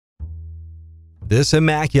This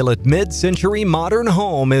immaculate mid-century modern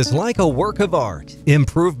home is like a work of art.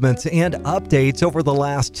 Improvements and updates over the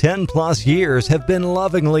last 10+ years have been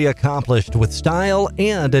lovingly accomplished with style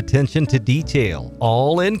and attention to detail,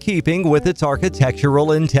 all in keeping with its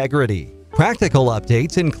architectural integrity. Practical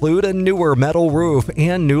updates include a newer metal roof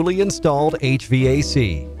and newly installed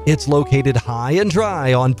HVAC. It's located high and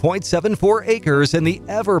dry on 0.74 acres in the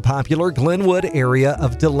ever-popular Glenwood area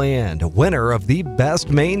of DeLand, winner of the Best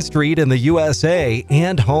Main Street in the USA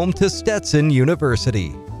and home to Stetson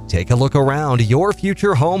University. Take a look around your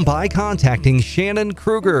future home by contacting Shannon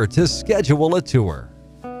Krueger to schedule a tour.